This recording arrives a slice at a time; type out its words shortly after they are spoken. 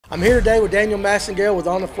I'm here today with Daniel Massengale with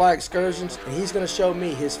On the Fly Excursions, and he's going to show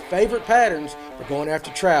me his favorite patterns for going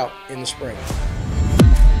after trout in the spring.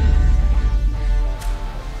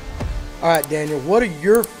 All right, Daniel, what are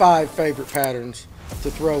your 5 favorite patterns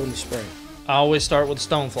to throw in the spring? I always start with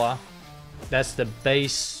stonefly. That's the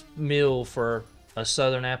base meal for a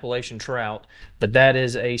southern Appalachian trout, but that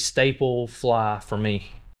is a staple fly for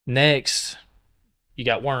me. Next, you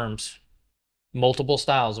got worms. Multiple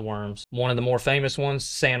styles of worms. One of the more famous ones,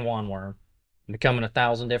 San Juan worm. They come in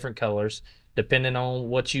 1,000 different colors. Depending on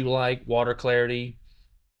what you like, water clarity,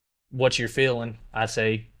 what you're feeling, I'd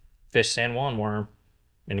say fish San Juan worm.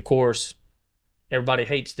 And of course, everybody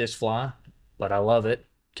hates this fly, but I love it.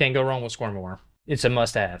 Can't go wrong with squirmy worm. It's a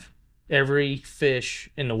must-have. Every fish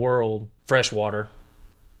in the world, freshwater,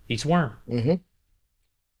 eats worm.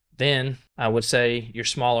 Then I would say your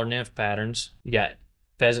smaller nymph patterns. You got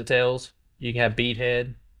pheasant tails. You can have bead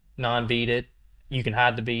head, non-beaded. You can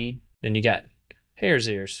hide the bead. Then you got hare's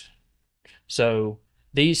ears. So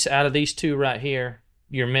these, out of these 2 right here,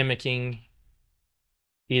 you're mimicking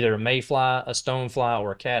either a mayfly, a stonefly,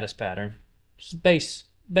 or a caddis pattern. Just base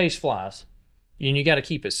flies. And you got to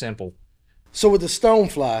keep it simple. So with the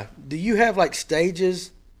stonefly, do you have like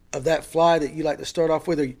stages of that fly that you like to start off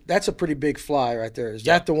with? Or that's a pretty big fly right there. Is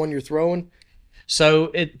that the one you're throwing? So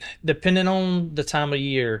it, depending on the time of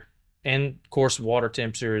year, and of course water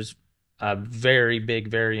temperature is a very big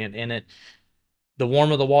variant in it. The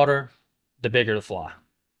warmer the water, the bigger the fly.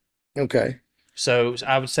 Okay. So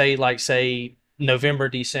I would say, like, say November,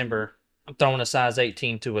 December, I'm throwing a size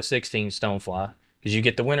 18 to a 16 stonefly because you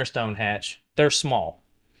get the winter stone hatch. They're small.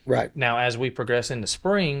 Right. Now, as we progress into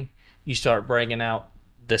spring, you start breaking out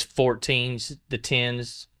the 14s, the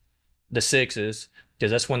 10s, the 6s, because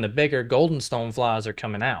that's when the bigger golden stoneflies are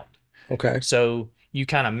coming out. Okay. So you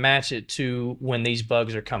kind of match it to when these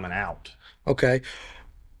bugs are coming out. Okay.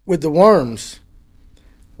 With the worms,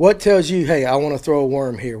 what tells you, hey, I want to throw a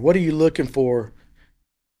worm here? What are you looking for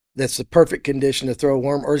that's the perfect condition to throw a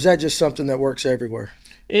worm? Or is that just something that works everywhere?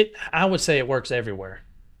 I would say it works everywhere.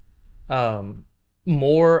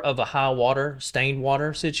 More of a high water, stained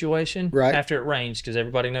water situation after it rains, because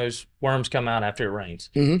everybody knows worms come out after it rains.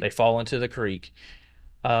 They fall into the creek.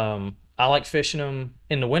 I like fishing them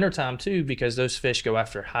in the wintertime too, because those fish go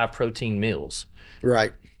after high protein meals.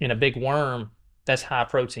 Right. And a big worm, that's high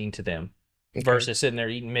protein to them versus sitting there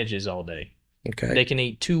eating midges all day. Okay. They can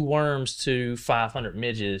eat 2 worms to 500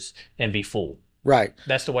 midges and be full. Right.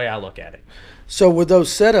 That's the way I look at it. So with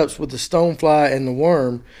those setups with the stonefly and the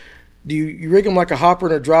worm, do you rig them like a hopper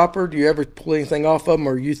and a dropper? Do you ever pull anything off of them,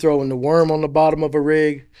 or are you throwing the worm on the bottom of a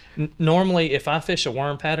rig? Normally, if I fish a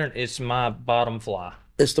worm pattern, it's my bottom fly.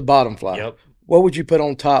 It's the bottom fly. Yep. What would you put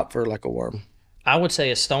on top for like a worm? I would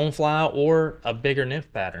say a stonefly or a bigger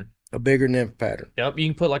nymph pattern. A bigger nymph pattern. Yep. You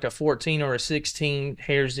can put like a 14 or a 16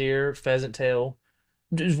 hare's ear, pheasant tail,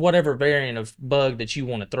 just whatever variant of bug that you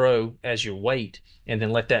want to throw as your weight, and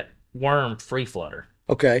then let that worm free flutter.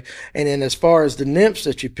 Okay. And then as far as the nymphs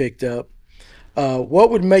that you picked up,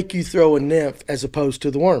 what would make you throw a nymph as opposed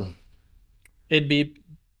to the worm? It'd be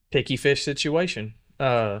picky fish situation.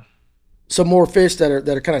 Some more fish that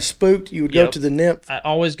are kind of spooked, you would go to the nymph? I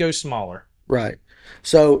always go smaller. Right.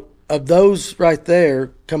 So of those right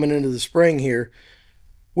there coming into the spring here,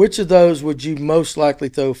 which of those would you most likely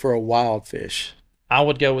throw for a wild fish? I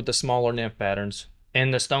would go with the smaller nymph patterns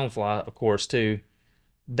and the stonefly, of course, too.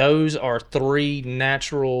 Those are 3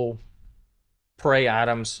 natural prey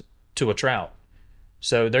items to a trout.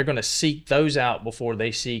 So they're going to seek those out before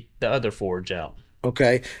they seek the other forage out.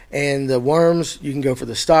 Okay. And the worms, you can go for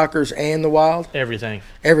the stockers and the wild? Everything.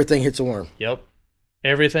 Everything hits a worm? Yep.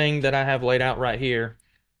 Everything that I have laid out right here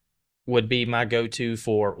would be my go-to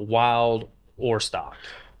for wild or stocked.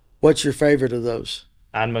 What's your favorite of those?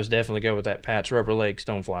 I'd most definitely go with that patch rubber leg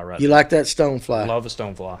stonefly right there. You like that stonefly? Love a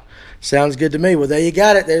stonefly. Sounds good to me. Well, there you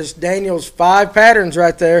got it. There's Daniel's 5 patterns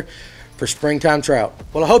right there for springtime trout.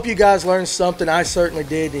 Well, I hope you guys learned something. I certainly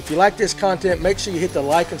did. If you like this content, make sure you hit the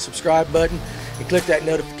like and subscribe button and click that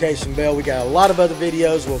notification bell. We got a lot of other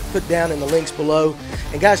videos we'll put down in the links below.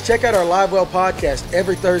 And guys, check out our Live Well podcast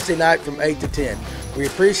every Thursday night from 8 to 10. We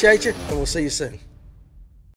appreciate you, and we'll see you soon.